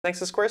Thanks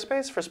to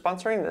Squarespace for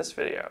sponsoring this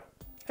video.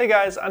 Hey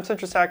guys, I'm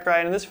Central Sakurai,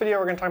 and in this video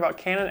we're going to talk about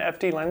Canon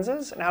FD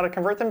lenses and how to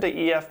convert them to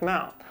EF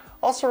mount.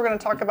 Also, we're going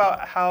to talk about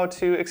how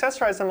to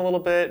accessorize them a little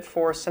bit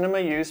for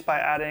cinema use by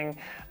adding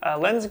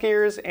lens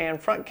gears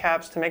and front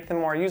caps to make them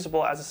more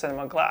usable as a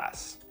cinema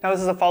glass. Now, this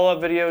is a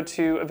follow-up video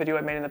to a video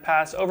I made in the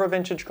past over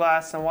vintage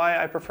glass and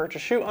why I prefer to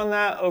shoot on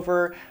that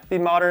over the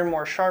modern,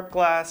 more sharp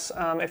glass.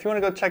 If you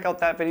want to go check out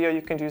that video,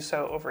 you can do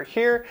so over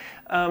here.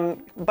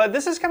 But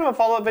this is kind of a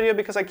follow-up video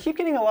because I keep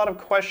getting a lot of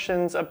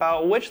questions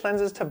about which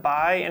lenses to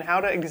buy and how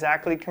to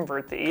exactly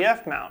convert the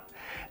EF mount.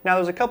 Now,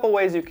 there's a couple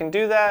ways you can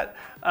do that,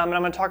 and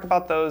I'm going to talk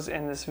about those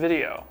in this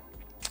video.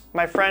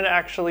 My friend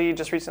actually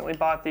just recently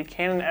bought the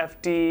Canon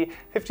FD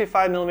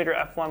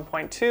 55mm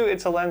f1.2.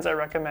 It's a lens I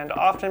recommend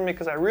often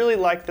because I really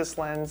like this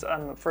lens.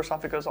 First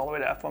off, it goes all the way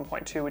to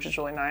f1.2, which is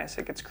really nice.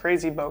 It gets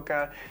crazy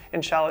bokeh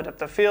and shallow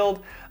depth of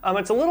field.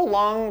 It's a little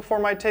long for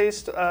my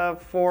taste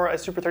for a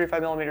super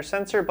 35mm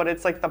sensor, but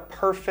it's like the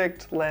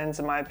perfect lens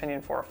in my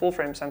opinion for a full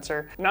frame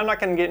sensor. Now, I'm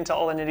not going to get into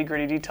all the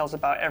nitty-gritty details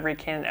about every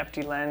Canon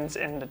FD lens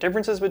and the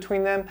differences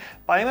between them,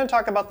 but I'm going to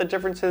talk about the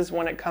differences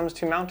when it comes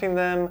to mounting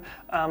them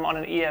on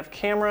an EF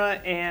camera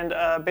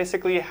and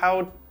basically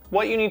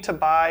what you need to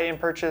buy and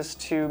purchase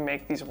to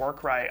make these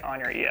work right on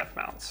your EF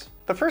mounts.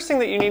 The first thing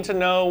that you need to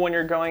know when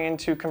you're going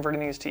into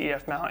converting these to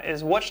EF mount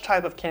is which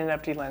type of Canon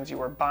FD lens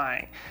you are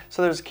buying.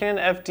 So there's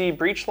Canon FD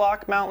breech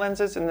lock mount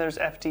lenses and there's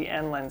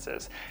FDN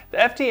lenses. The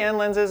FDN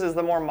lenses is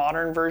the more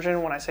modern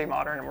version. When I say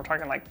modern, and we're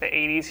talking like the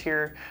 80s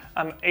here,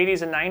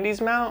 80s and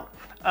 90s mount.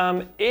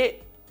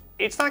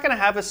 It's not going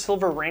to have a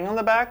silver ring on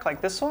the back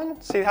like this one.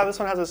 See how this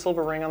one has a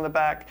silver ring on the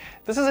back?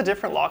 This is a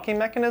different locking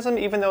mechanism,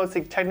 even though it's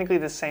technically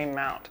the same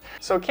mount.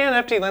 So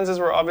Canon FD lenses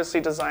were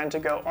obviously designed to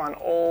go on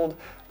old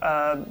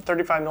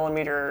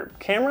 35mm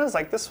cameras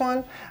like this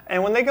one.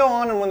 And when they go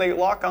on and when they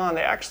lock on,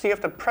 they actually have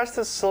to press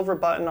this silver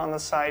button on the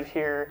side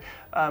here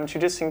to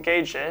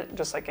disengage it,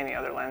 just like any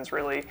other lens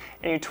really.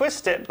 And you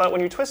twist it, but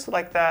when you twist it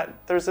like that,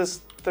 there's this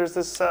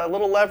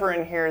little lever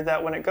in here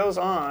that when it goes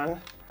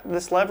on,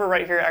 this lever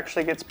right here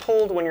actually gets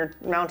pulled when you're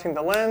mounting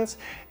the lens,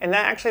 and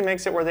that actually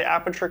makes it where the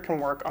aperture can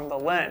work on the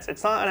lens.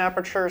 It's not an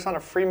aperture, it's not a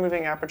free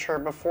moving aperture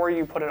before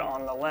you put it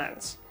on the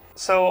lens.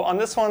 So on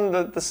this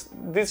one,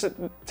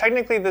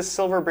 technically this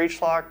silver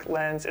breech lock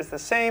lens is the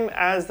same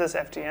as this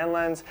FDN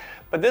lens,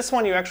 but this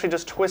one you actually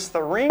just twist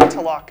the ring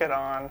to lock it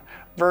on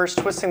versus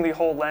twisting the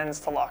whole lens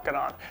to lock it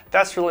on.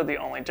 That's really the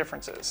only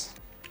differences.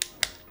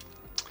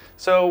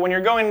 So when you're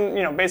going,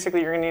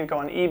 basically you're gonna need to go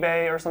on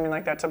eBay or something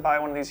like that to buy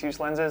one of these used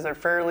lenses. They're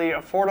fairly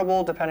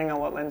affordable depending on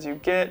what lens you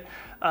get.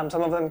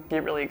 Some of them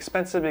get really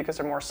expensive because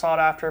they're more sought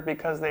after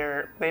because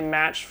they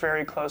match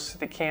very close to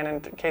the Canon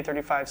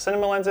K35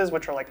 cinema lenses,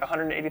 which are like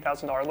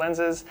 $180,000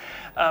 lenses.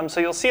 So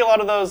you'll see a lot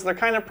of those. They're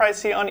kind of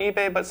pricey on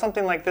eBay, but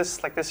something like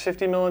this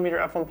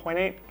 50mm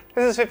f1.8,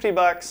 this is 50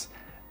 bucks.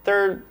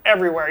 They're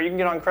everywhere. You can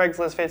get on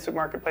Craigslist, Facebook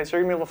Marketplace.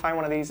 You're gonna be able to find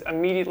one of these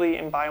immediately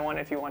and buy one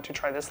if you want to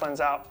try this lens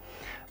out.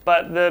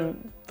 But the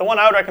one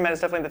I would recommend is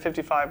definitely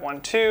the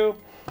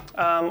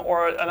 55-1.2,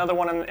 or another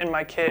one in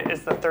my kit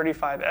is the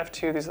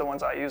 35-f2. These are the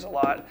ones I use a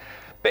lot.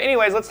 But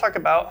anyways, let's talk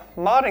about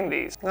modding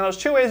these. Now, there's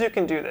two ways you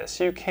can do this.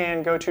 You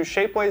can go to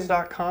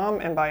shapeways.com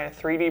and buy a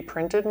 3D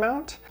printed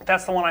mount.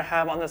 That's the one I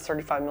have on this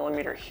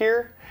 35mm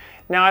here.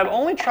 Now, I've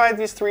only tried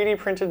these 3D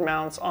printed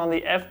mounts on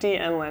the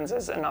FDN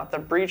lenses and not the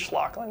breech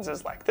lock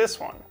lenses like this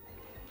one.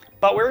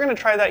 But we're going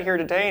to try that here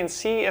today and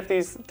see if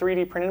these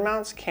 3D printed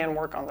mounts can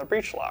work on the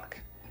breech lock.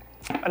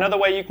 Another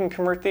way you can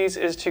convert these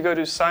is to go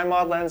to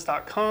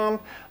SIMMODlens.com.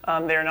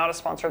 They are not a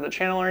sponsor of the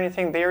channel or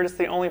anything. They are just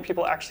the only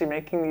people actually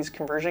making these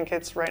conversion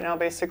kits right now,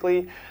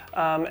 basically.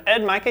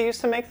 Ed Mica used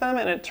to make them,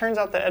 and it turns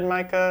out that Ed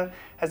Mica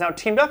has now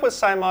teamed up with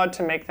SIMMOD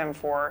to make them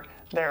for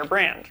their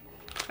brand.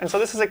 And so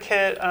this is a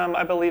kit,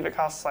 I believe it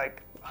costs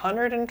like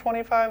 $125,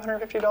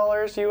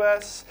 $150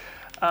 US.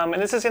 And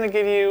this is going to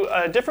give you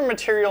a different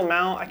material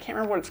mount. I can't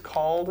remember what it's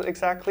called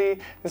exactly,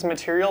 this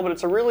material, but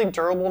it's a really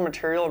durable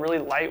material, really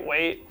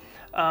lightweight.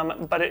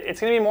 But it's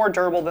going to be more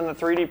durable than the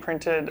 3D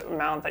printed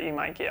mount that you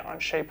might get on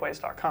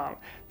shapeways.com.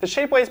 The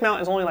Shapeways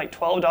mount is only like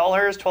 $12,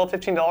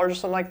 $15 or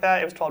something like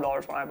that. It was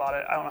 $12 when I bought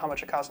it. I don't know how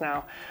much it costs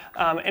now.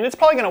 And it's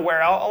probably going to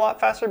wear out a lot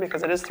faster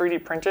because it is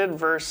 3D printed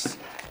versus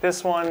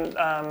this one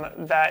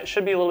that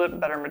should be a little bit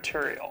better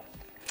material.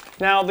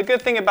 Now, the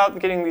good thing about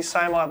getting the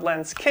SIMMOD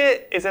lens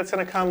kit is it's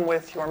going to come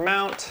with your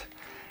mount.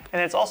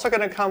 And it's also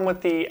going to come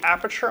with the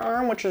aperture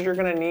arm, which is you're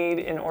going to need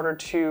in order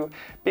to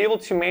be able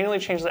to manually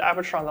change the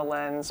aperture on the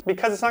lens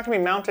because it's not going to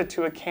be mounted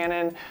to a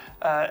Canon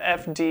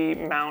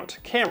FD mount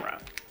camera.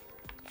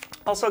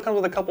 Also, it comes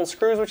with a couple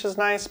screws, which is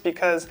nice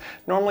because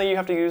normally you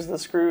have to use the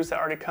screws that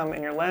already come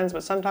in your lens,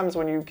 but sometimes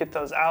when you get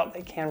those out,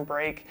 they can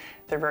break.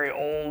 They're very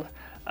old,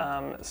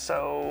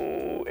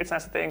 so it's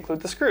nice that they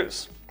include the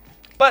screws.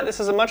 But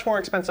this is a much more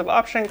expensive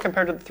option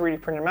compared to the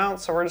 3D printed mount,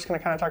 so we're just going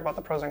to kind of talk about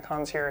the pros and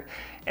cons here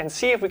and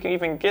see if we can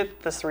even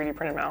get this 3D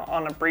printed mount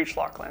on a breech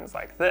lock lens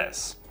like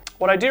this.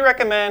 What I do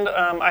recommend,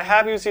 I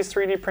have used these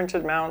 3D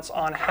printed mounts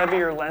on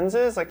heavier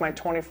lenses, like my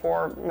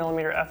 24mm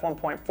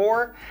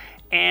f1.4,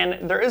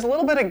 And there is a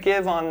little bit of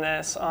give on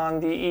this on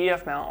the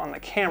EF mount on the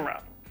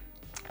camera.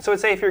 So I'd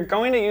say if you're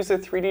going to use the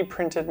 3D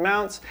printed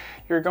mounts,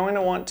 you're going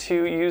to want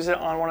to use it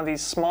on one of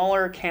these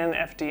smaller Canon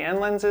FD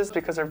lenses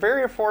because they're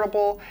very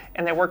affordable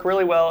and they work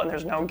really well and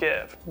there's no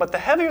give. But the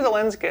heavier the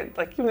lens get,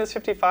 like even this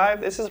 55,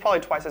 this is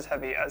probably twice as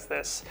heavy as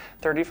this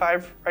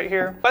 35 right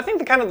here. But I think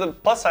the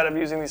plus side of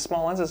using these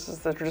small lenses is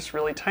that they're just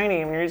really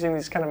tiny. When you're using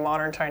these kind of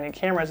modern tiny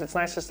cameras, it's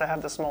nice just to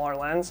have the smaller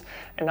lens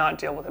and not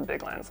deal with a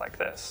big lens like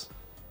this.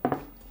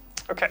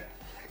 Okay.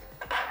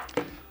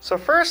 So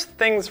first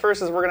things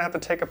first is we're gonna have to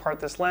take apart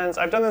this lens.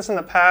 I've done this in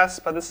the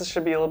past, but this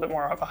should be a little bit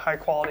more of a high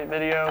quality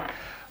video.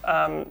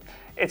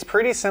 It's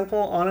pretty simple,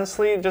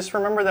 honestly. Just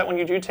remember that when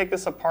you do take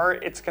this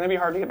apart, it's gonna be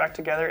hard to get back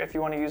together if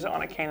you wanna use it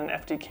on a Canon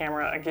FD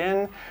camera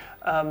again.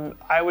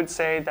 I would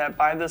say that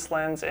buy this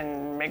lens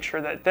and make sure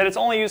that its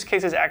only use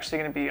case is actually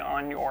gonna be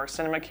on your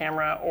cinema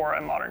camera or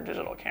a modern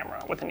digital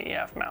camera with an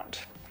EF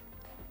mount.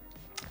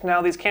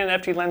 Now these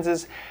Canon FD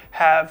lenses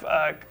have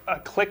a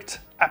clicked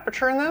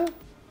aperture in them.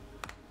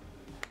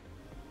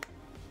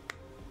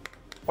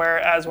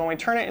 Whereas when we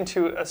turn it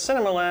into a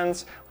cinema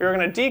lens, we're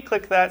going to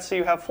declick that so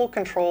you have full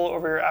control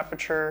over your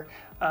aperture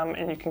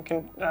and you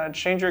can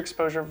change your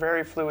exposure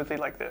very fluidly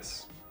like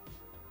this.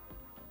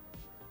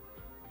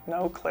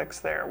 No clicks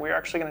there. We're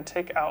actually going to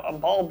take out a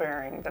ball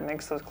bearing that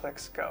makes those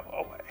clicks go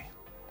away.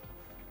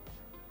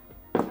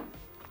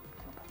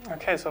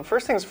 Okay, so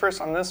first things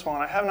first on this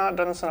one, I have not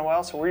done this in a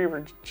while, so we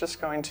were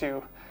just going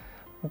to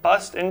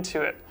bust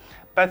into it.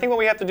 But I think what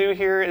we have to do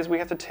here is we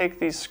have to take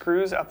these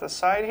screws out the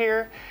side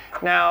here.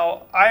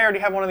 Now, I already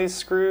have one of these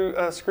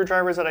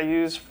screwdrivers that I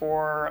use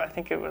for, I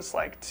think it was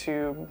like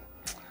to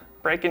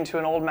break into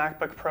an old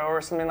MacBook Pro or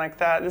something like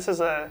that. This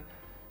is a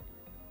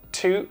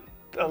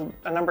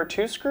number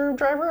 2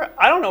 screwdriver.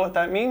 I don't know what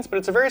that means, but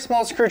it's a very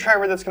small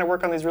screwdriver that's going to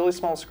work on these really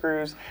small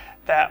screws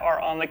that are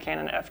on the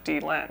Canon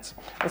FD lens.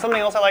 And something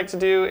else I like to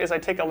do is I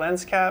take a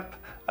lens cap,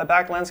 a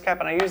back lens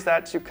cap, and I use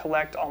that to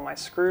collect all my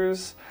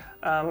screws.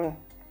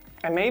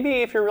 And maybe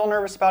if you're real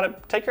nervous about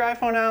it, take your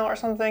iPhone out or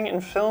something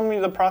and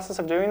film the process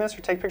of doing this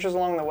or take pictures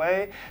along the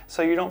way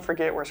so you don't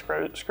forget where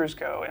screws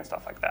go and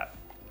stuff like that.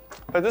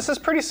 But this is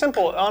pretty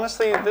simple.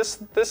 Honestly,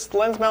 this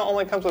lens mount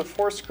only comes with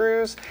 4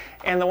 screws,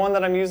 and the one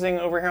that I'm using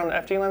over here on the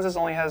FD lenses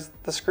only has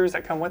the screws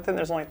that come with it.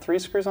 There's only 3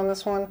 screws on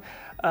this one.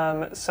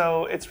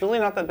 So it's really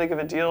not that big of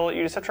a deal.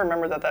 You just have to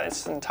remember that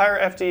this entire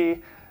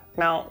FD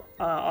mount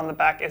on the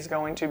back is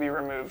going to be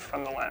removed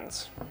from the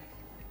lens.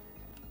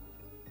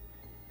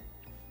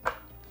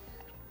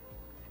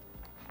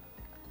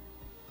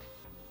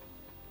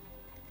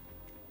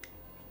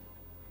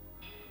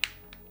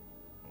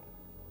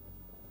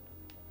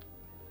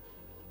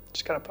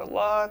 Just gotta put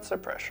lots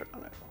of pressure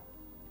on it.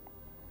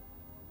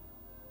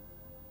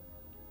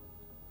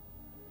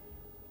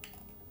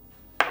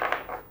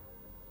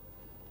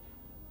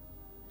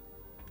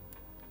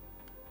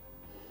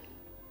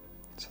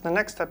 So the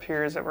next step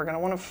here is that we're gonna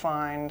wanna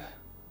find,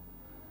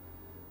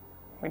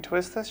 when we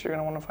twist this, you're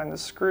gonna wanna find the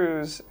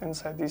screws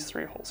inside these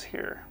 3 holes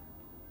here.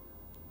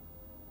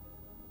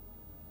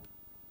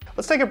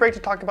 Let's take a break to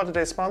talk about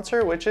today's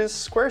sponsor, which is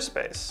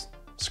Squarespace.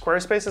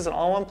 Squarespace is an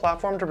all-in-one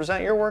platform to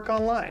present your work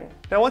online.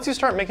 Now, once you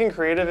start making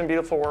creative and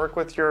beautiful work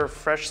with your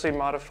freshly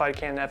modified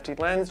Canon FD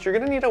lens, you're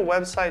gonna need a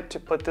website to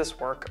put this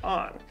work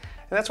on. And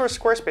that's where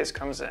Squarespace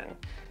comes in.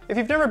 If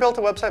you've never built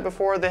a website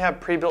before, they have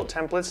pre-built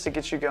templates to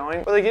get you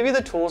going, or they give you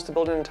the tools to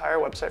build an entire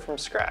website from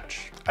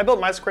scratch. I built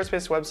my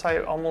Squarespace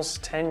website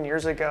almost 10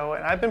 years ago,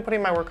 and I've been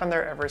putting my work on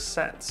there ever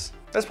since.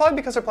 That's probably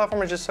because their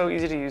platform is just so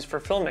easy to use for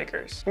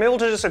filmmakers. I'm able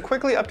to just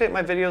quickly update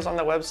my videos on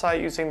the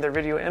website using their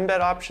video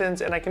embed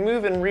options, and I can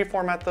move and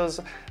reformat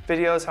those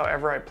videos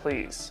however I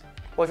please.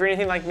 Well, if you're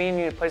anything like me and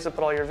you need a place to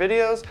put all your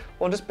videos,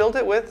 well, just build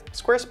it with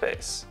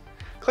Squarespace.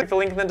 Click the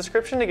link in the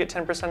description to get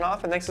 10%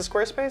 off, and thanks to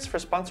Squarespace for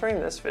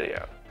sponsoring this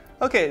video.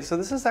 Okay, so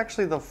this is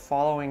actually the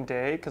following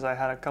day because I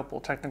had a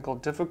couple technical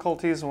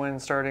difficulties when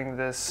starting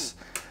this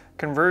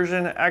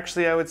conversion.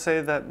 Actually, I would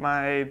say that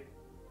my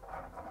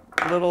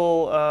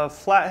little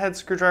flathead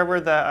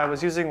screwdriver that I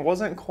was using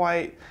wasn't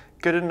quite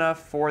good enough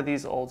for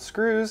these old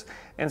screws,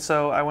 and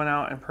so I went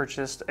out and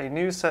purchased a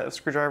new set of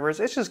screwdrivers.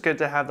 It's just good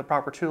to have the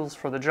proper tools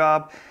for the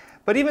job.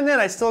 But even then,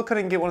 I still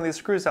couldn't get one of these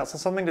screws out, so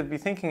something to be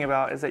thinking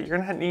about is that you're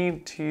gonna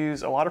need to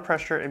use a lot of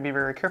pressure and be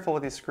very careful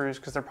with these screws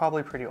because they're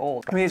probably pretty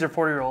old. I mean, these are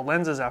 40-year-old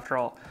lenses after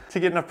all. To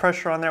get enough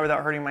pressure on there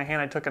without hurting my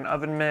hand, I took an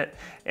oven mitt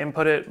and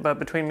put it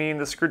between me and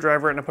the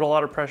screwdriver, and I put a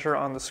lot of pressure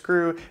on the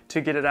screw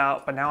to get it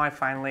out, but now I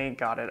finally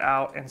got it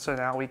out, and so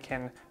now we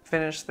can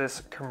finish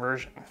this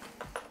conversion.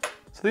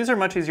 So these are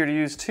much easier to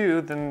use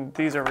too than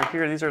these over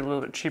here. These are a little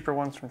bit cheaper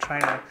ones from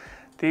China.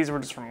 These were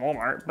just from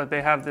Walmart, but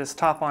they have this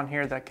top on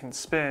here that can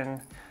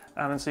spin.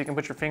 And so you can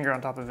put your finger on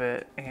top of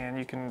it and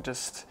you can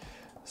just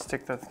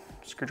stick the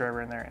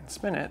screwdriver in there and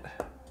spin it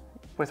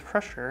with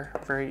pressure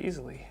very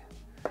easily.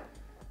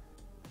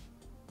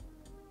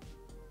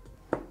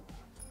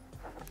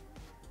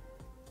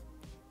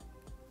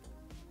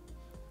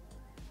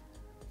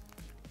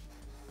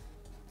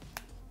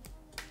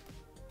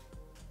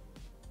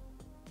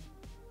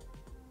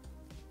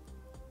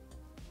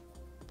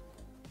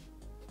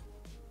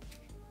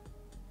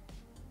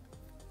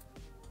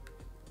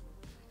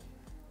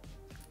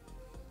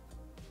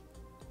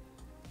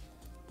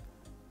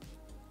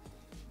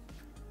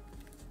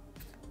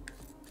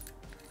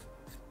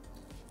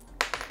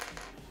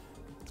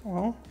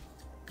 Well,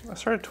 I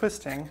started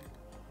twisting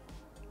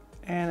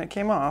and it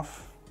came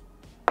off,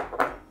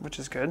 which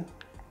is good.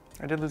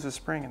 I did lose a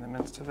spring in the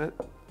midst of it.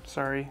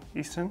 Sorry,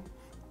 Easton.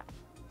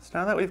 So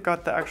now that we've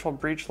got the actual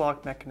breech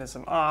lock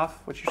mechanism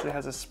off, which usually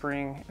has a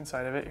spring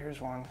inside of it,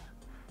 here's one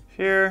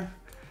here.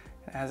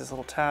 It has this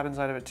little tab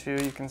inside of it too.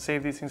 You can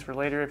save these things for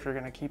later if you're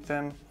gonna keep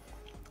them.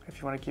 If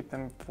you wanna keep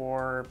them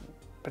for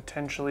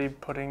potentially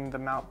putting the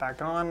mount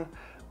back on.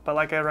 But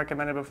like I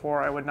recommended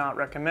before, I would not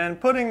recommend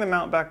putting the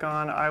mount back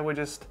on. I would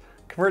just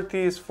convert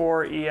these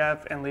for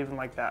EF and leave them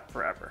like that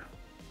forever.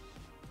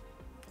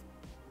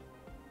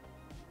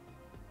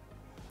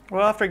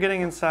 Well, after getting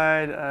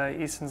inside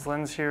Easton's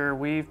lens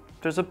here,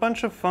 there's a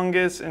bunch of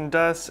fungus and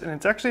dust, and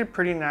it's actually a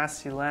pretty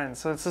nasty lens.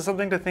 So it's just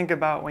something to think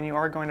about when you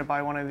are going to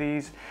buy one of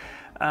these.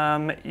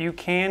 You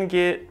can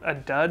get a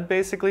dud,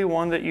 basically,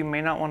 one that you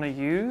may not want to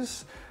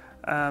use.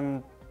 I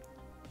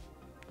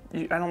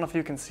don't know if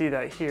you can see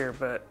that here,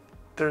 but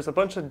there's a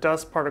bunch of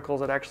dust particles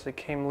that actually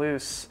came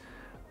loose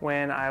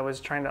when I was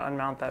trying to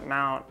unmount that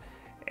mount.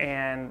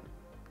 And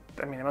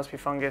I mean, it must be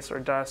fungus or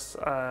dust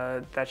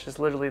that's just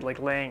literally like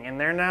laying in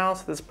there now.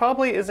 So this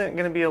probably isn't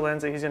going to be a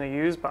lens that he's going to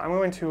use, but I'm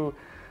going to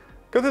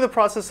go through the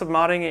process of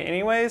modding it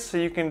anyways, so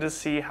you can just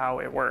see how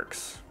it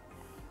works.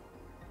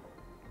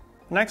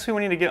 Next, we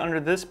need to get under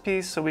this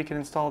piece so we can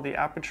install the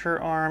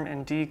aperture arm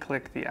and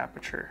de-click the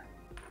aperture.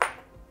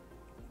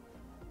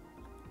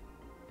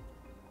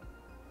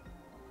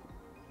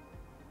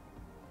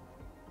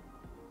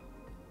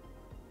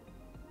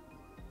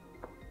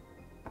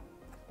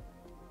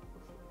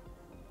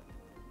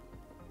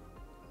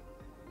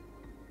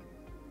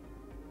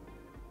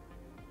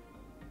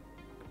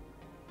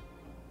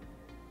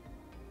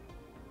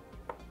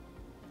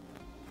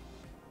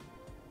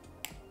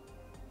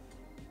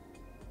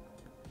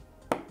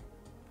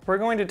 We're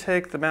going to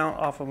take the mount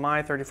off of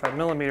my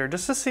 35mm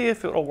just to see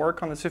if it'll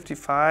work on this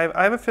 55.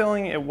 I have a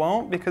feeling it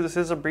won't because this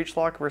is a breech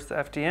lock versus the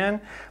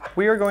FDN.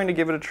 We are going to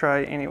give it a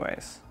try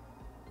anyways.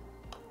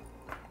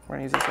 We're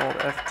gonna use this old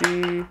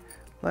FD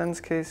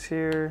lens case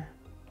here.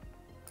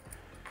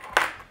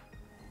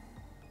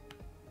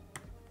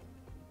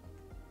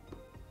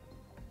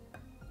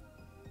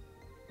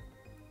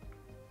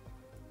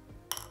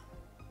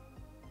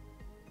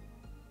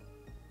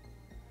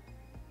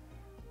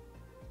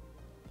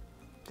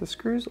 The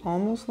screws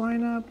almost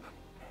line up,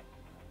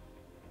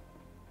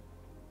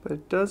 but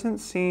it doesn't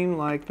seem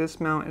like this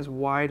mount is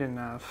wide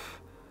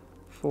enough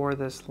for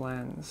this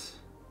lens.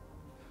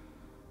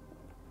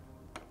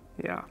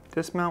 Yeah,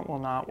 this mount will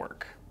not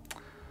work.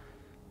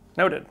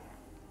 Noted.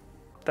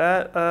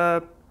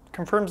 That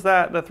confirms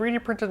that the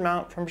 3D printed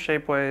mount from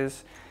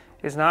Shapeways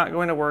is not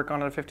going to work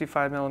on a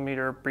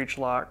 55mm breech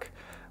lock,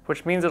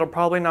 which means it'll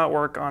probably not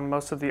work on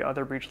most of the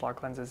other breech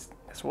lock lenses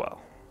as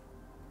well.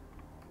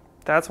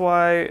 That's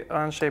why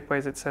on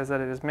Shapeways it says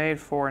that it is made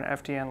for an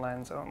FDN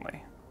lens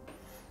only.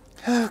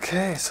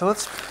 Okay, so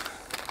let's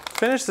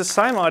finish the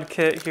SIMMOD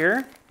kit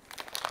here.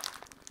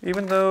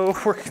 Even though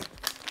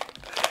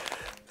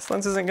this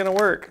lens isn't gonna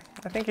work.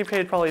 I think he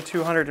paid probably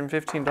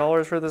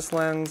 $215 for this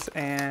lens,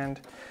 and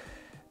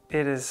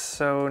it is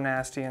so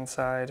nasty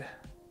inside.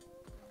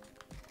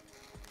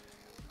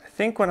 I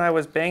think when I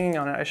was banging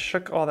on it, I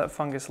shook all that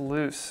fungus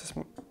loose.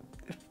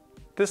 If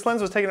this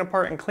lens was taken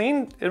apart and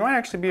cleaned, it might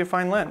actually be a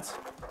fine lens.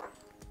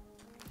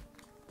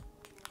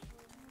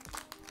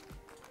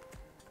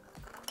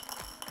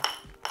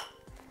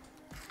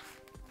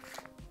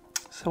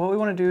 So what we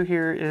want to do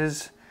here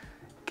is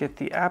get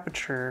the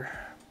aperture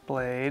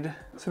blade.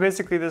 So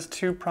basically this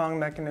two-prong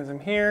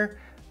mechanism here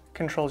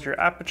controls your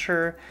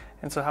aperture.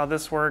 And so how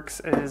this works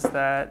is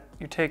that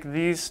you take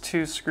these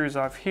two screws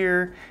off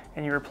here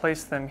and you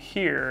replace them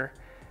here.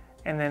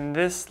 And then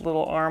this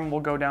little arm will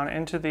go down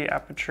into the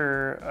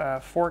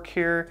aperture fork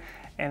here.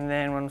 And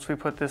then once we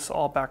put this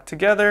all back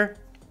together,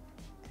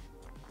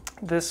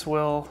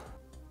 we'll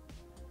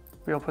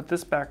put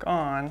this back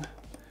on,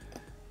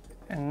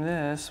 and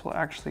this will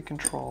actually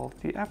control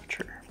the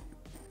aperture.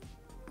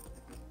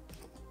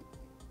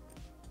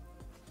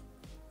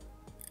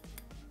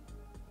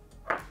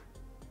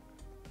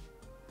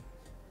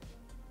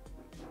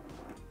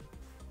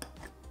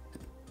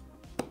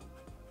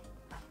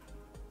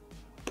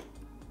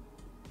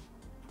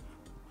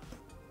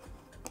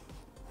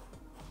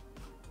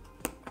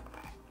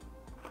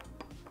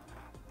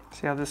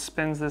 See how this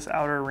spins this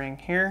outer ring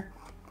here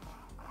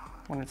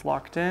when it's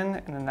locked in,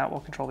 and then that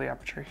will control the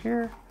aperture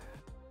here.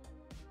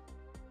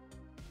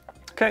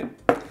 Okay,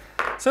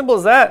 simple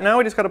as that. Now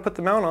we just got to put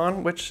the mount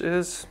on, which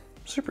is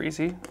super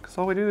easy because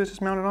all we do is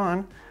just mount it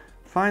on,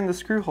 find the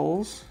screw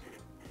holes.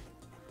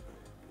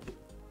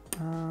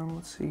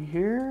 Let's see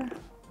here.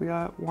 We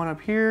got one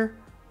up here,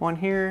 one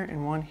here,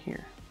 and one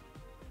here.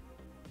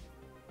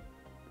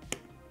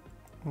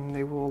 And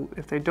they will,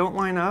 if they don't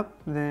line up,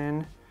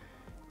 then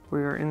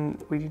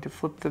we need to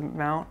flip the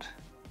mount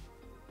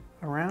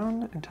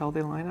around until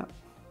they line up.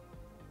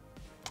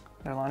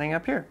 They're lining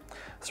up here.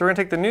 So we're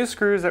gonna take the new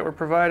screws that were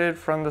provided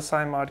from the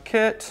SIMMOD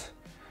kit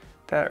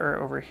that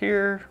are over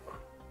here.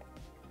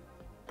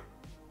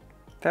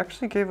 They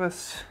actually gave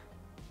us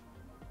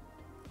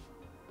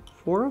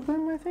 4 of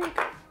them, I think.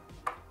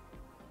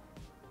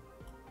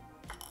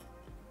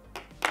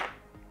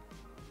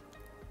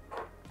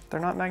 They're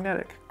not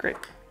magnetic. Great.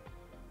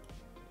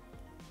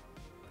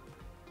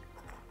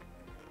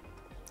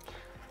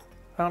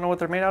 I don't know what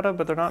they're made out of,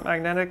 but they're not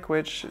magnetic,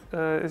 which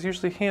is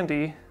usually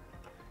handy. You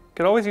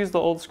could always use the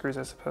old screws,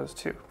 I suppose,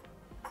 too.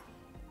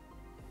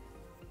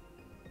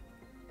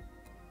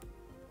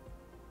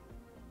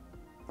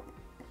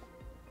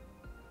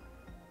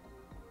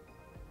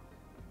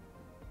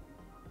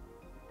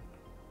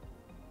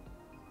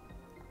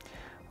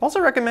 I also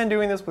recommend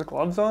doing this with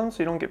gloves on so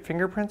you don't get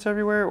fingerprints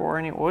everywhere or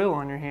any oil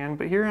on your hand,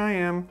 but here I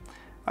am.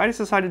 I just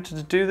decided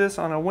to do this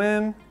on a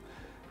whim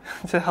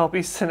to help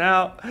Easton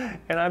out,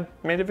 and I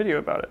made a video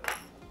about it.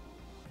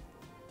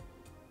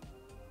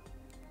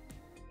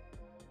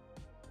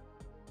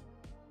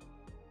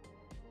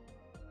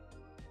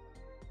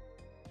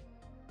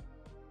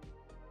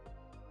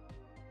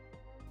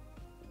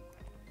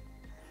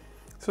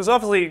 So it's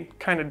obviously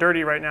kind of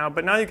dirty right now,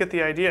 but now you get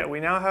the idea. We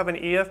now have an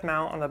EF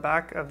mount on the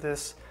back of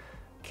this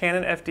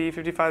Canon FD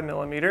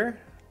 55mm,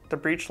 the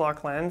breech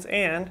lock lens,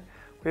 and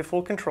we have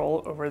full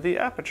control over the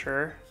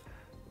aperture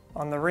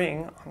on the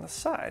ring on the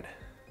side.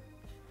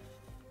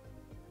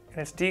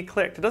 And it's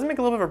de-clicked. It does make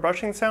a little bit of a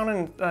brushing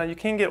sound, and you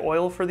can get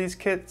oil for these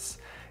kits.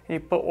 And you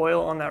put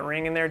oil on that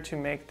ring in there to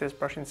make this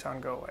brushing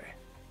sound go away.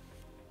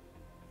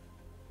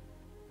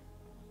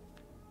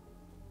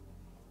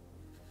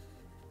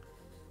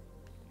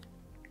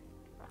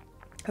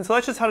 And so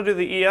that's just how to do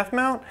the EF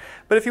mount.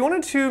 But if you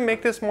wanted to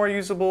make this more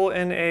usable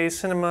in a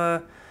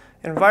cinema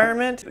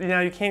environment,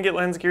 you can get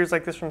lens gears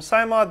like this from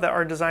SIMMOD that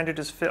are designed to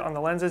just fit on the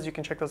lenses. You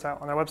can check those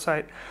out on their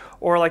website.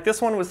 Or like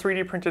this one was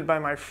 3D printed by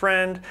my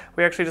friend.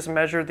 We actually just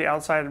measured the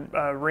outside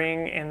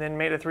ring and then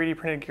made a 3D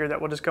printed gear that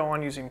will just go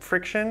on using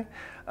friction.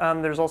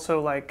 There's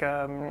also like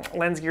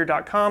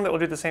lensgear.com that will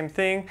do the same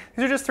thing.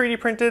 These are just 3D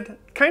printed,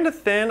 kind of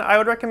thin. I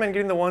would recommend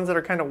getting the ones that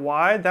are kind of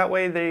wide. That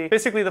way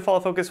basically the follow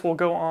focus will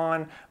go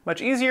on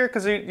much easier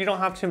because you don't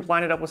have to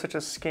line it up with such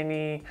a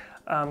skinny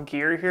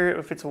gear here.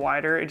 If it's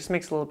wider, it just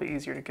makes it a little bit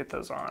easier to get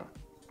those on.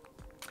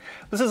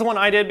 This is one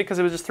I did because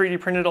it was just 3D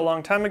printed a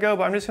long time ago,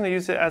 but I'm just going to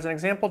use it as an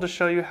example to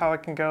show you how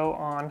it can go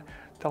on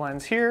the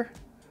lens here.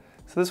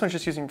 So this one's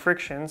just using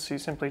friction, so you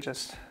simply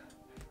just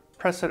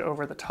press it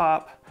over the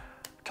top.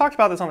 I've talked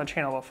about this on the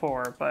channel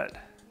before, but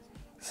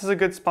this is a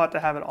good spot to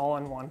have it all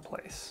in one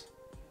place.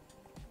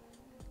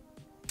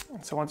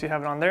 And so once you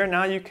have it on there,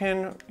 now you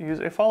can use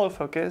a follow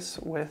focus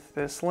with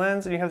this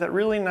lens, and you have that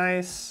really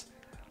nice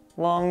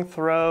long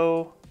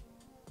throw,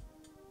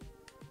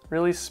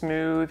 really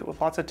smooth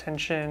with lots of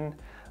tension,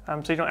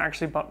 so you don't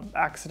actually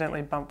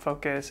accidentally bump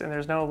focus, and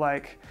there's no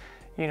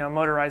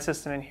motorized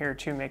system in here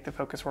to make the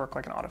focus work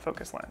like an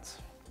autofocus lens.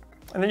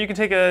 And then you can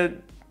take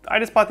I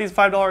just bought these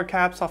 $5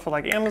 caps off of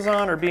like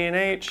Amazon or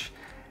B&H.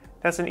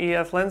 That's an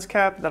EF lens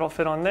cap that'll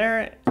fit on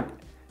there,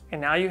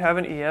 and now you have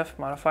an EF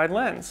modified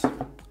lens.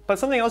 But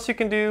something else you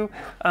can do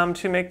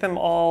to make them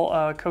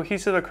all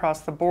cohesive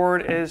across the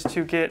board is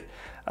to get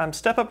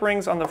step-up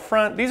rings on the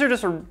front. These are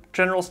just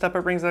general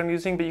step-up rings that I'm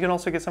using, but you can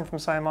also get some from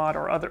SIMMOD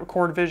or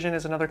Cord Vision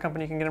is another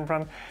company you can get them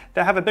from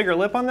that have a bigger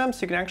lip on them,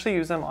 so you can actually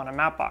use them on a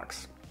matte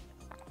box.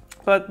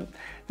 But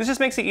this just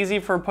makes it easy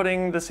for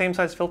putting the same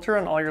size filter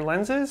on all your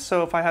lenses.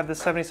 So if I have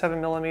this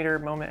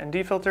 77mm Moment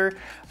ND filter,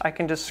 I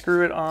can just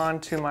screw it on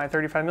to my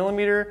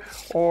 35mm,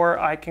 or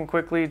I can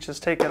quickly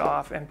just take it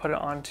off and put it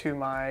onto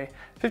my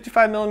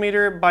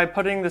 55mm by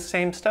putting the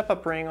same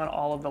step-up ring on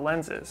all of the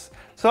lenses.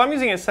 So I'm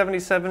using a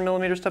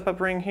 77mm step-up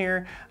ring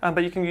here,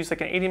 but you can use like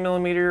an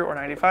 80mm or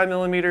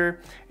 95mm,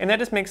 and that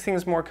just makes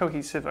things more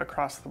cohesive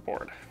across the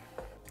board.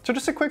 So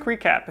just a quick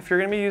recap, if you're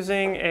going to be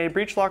using a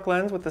breech lock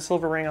lens with the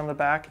silver ring on the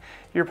back,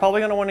 you're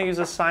probably going to want to use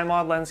a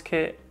SIMMOD lens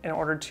kit in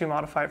order to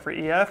modify it for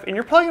EF, and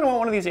you're probably going to want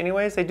one of these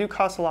anyways. They do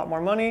cost a lot more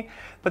money,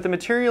 but the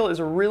material is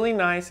really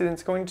nice and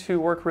it's going to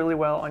work really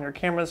well on your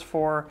cameras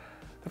for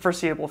the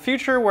foreseeable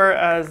future,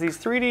 whereas these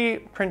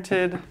 3D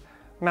printed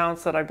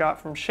mounts that I've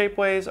got from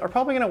Shapeways are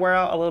probably going to wear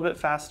out a little bit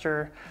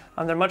faster.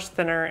 They're much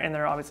thinner and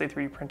they're obviously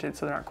 3D printed,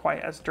 so they're not quite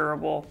as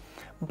durable.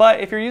 But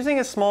if you're using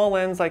a small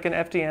lens like an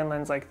FDN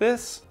lens like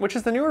this, which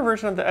is the newer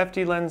version of the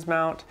FD lens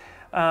mount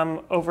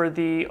over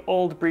the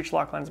old breech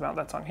lock lens mount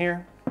that's on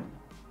here.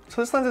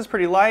 So this lens is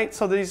pretty light,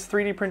 so these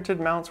 3D printed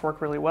mounts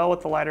work really well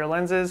with the lighter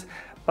lenses.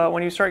 But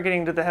when you start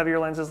getting to the heavier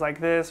lenses like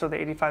this, or the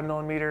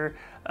 85mm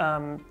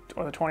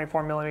or the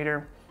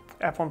 24mm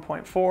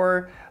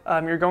f1.4,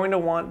 you're going to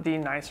want the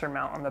nicer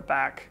mount on the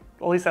back.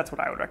 At least that's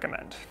what I would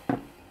recommend.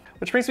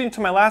 Which brings me to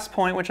my last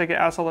point, which I get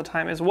asked all the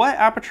time, is what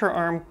aperture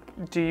arm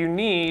do you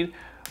need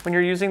when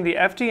you're using the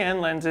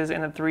FDN lenses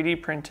in a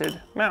 3D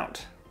printed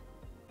mount?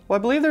 Well, I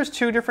believe there's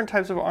two different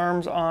types of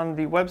arms on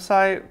the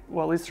website.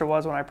 Well, at least there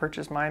was when I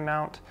purchased my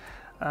mount.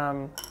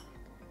 But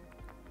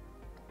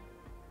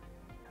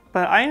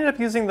I ended up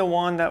using the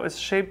one that was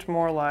shaped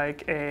more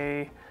like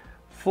a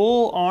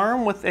full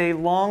arm with a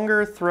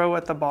longer throw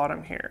at the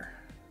bottom here.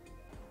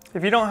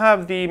 If you don't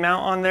have the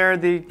mount on there,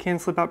 they can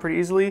slip out pretty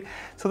easily.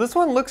 So this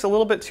one looks a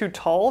little bit too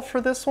tall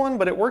for this one,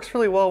 but it works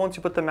really well once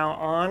you put the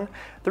mount on.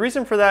 The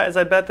reason for that is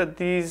I bet that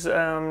these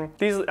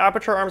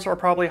aperture arms are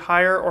probably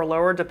higher or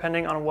lower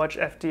depending on which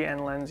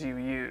FDN lens you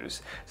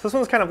use. So this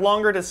one's kind of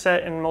longer to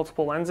set in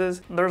multiple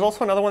lenses. There's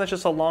also another one that's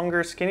just a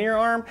longer, skinnier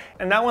arm,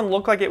 and that one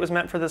looked like it was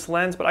meant for this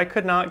lens, but I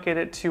could not get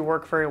it to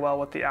work very well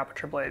with the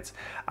aperture blades.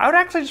 I would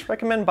actually just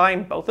recommend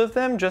buying both of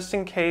them just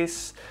in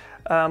case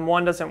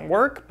one doesn't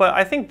work, but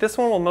I think this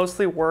one will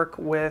mostly work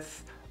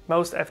with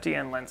most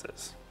FDN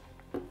lenses.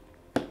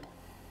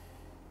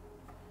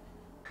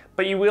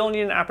 But you will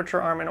need an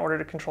aperture arm in order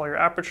to control your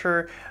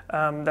aperture.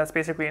 That's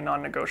basically a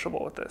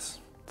non-negotiable with this.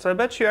 So I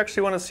bet you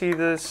actually want to see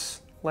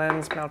this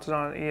lens mounted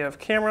on an EF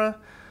camera.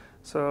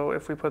 So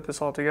if we put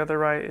this all together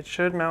right, it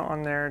should mount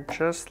on there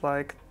just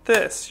like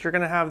this. You're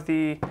going to have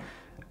the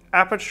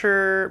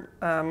aperture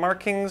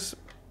markings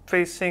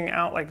facing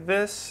out like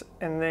this,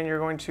 and then you're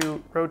going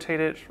to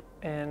rotate it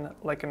in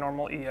like a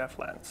normal EF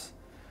lens.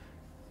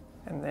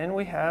 And then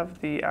we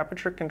have the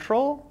aperture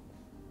control.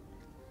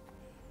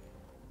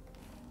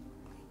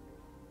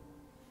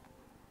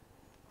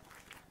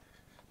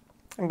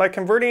 And by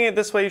converting it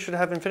this way, you should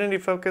have infinity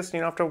focus and you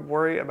don't have to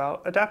worry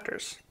about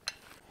adapters.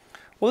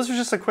 Well, this was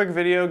just a quick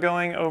video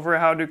going over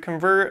how to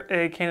convert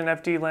a Canon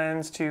FD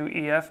lens to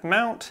EF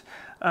mount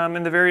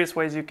and the various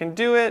ways you can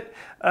do it.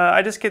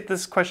 I just get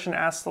this question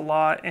asked a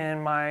lot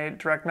in my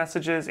direct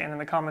messages and in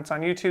the comments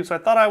on YouTube, so I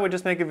thought I would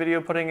just make a video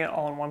putting it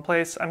all in one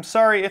place. I'm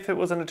sorry if it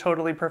wasn't a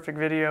totally perfect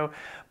video,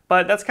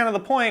 but that's kind of the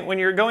point. When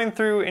you're going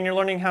through and you're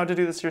learning how to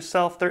do this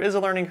yourself, there is a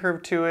learning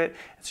curve to it,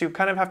 so you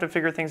kind of have to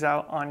figure things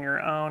out on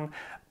your own.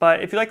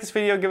 But if you like this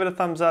video, give it a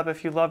thumbs up.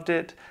 If you loved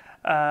it,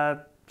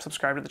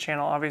 subscribe to the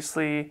channel,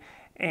 obviously.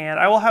 And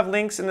I will have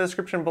links in the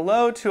description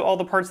below to all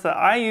the parts that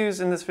I use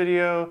in this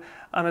video,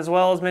 as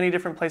well as many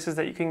different places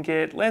that you can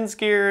get lens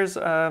gears,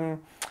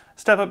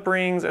 step-up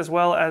rings, as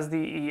well as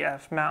the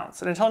EF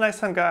mounts. And until next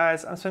time,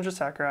 guys, I'm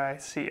Sakurai.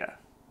 See ya.